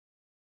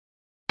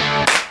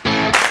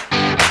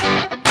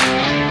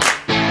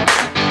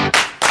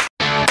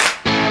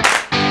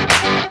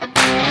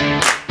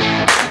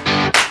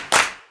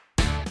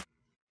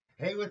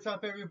what's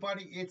up,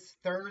 everybody? It's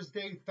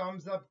Thursday,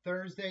 Thumbs Up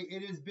Thursday.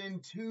 It has been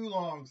too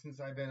long since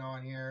I've been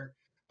on here,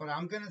 but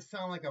I'm going to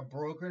sound like a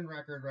broken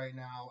record right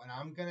now, and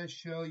I'm going to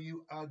show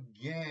you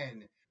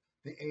again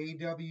the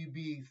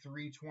AWB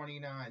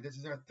 329. This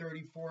is our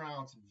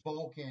 34-ounce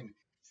Vulcan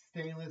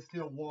stainless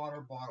steel water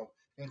bottle.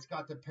 It's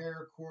got the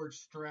paracord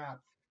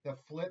strap, the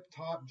flip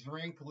top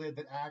drink lid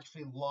that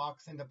actually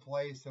locks into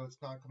place so it's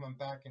not coming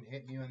back and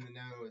hitting you in the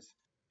nose.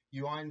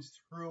 You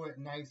unscrew it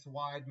nice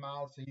wide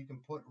mouth so you can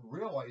put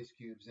real ice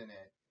cubes in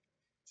it.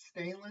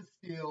 Stainless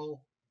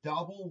steel,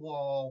 double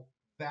wall,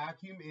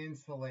 vacuum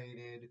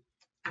insulated,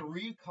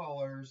 3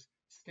 colors,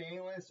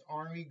 stainless,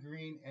 army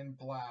green, and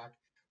black.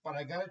 But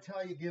I gotta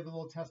tell you, give a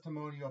little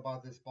testimonial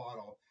about this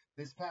bottle.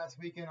 This past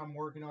weekend, I'm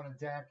working on a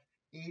deck,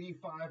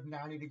 85,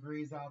 90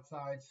 degrees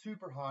outside,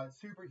 super hot,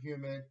 super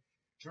humid.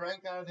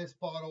 Drank out of this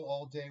bottle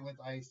all day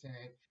with ice in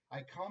it.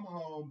 I come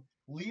home,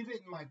 leave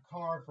it in my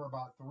car for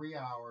about 3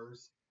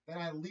 hours. Then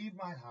I leave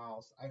my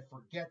house. I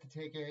forget to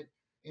take it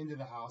into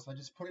the house. I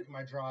just put it in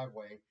my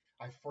driveway.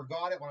 I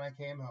forgot it when I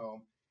came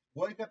home.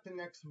 Wake up the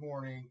next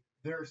morning,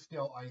 there's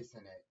still ice in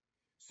it.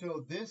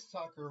 So this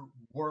sucker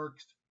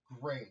works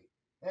great.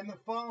 And the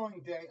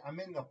following day,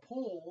 I'm in the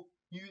pool,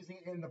 using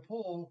it in the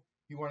pool.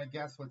 You want to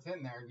guess what's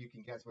in there, you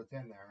can guess what's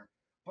in there.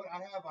 But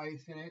I have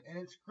ice in it, and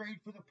it's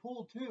great for the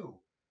pool too.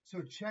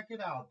 So check it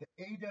out, the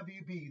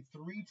AWB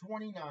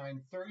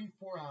 329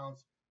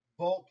 34-ounce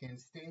Vulcan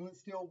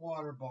stainless steel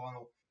water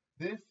bottle.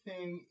 This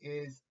thing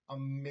is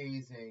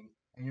amazing,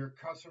 and your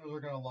customers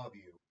are going to love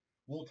you.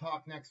 We'll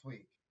talk next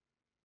week.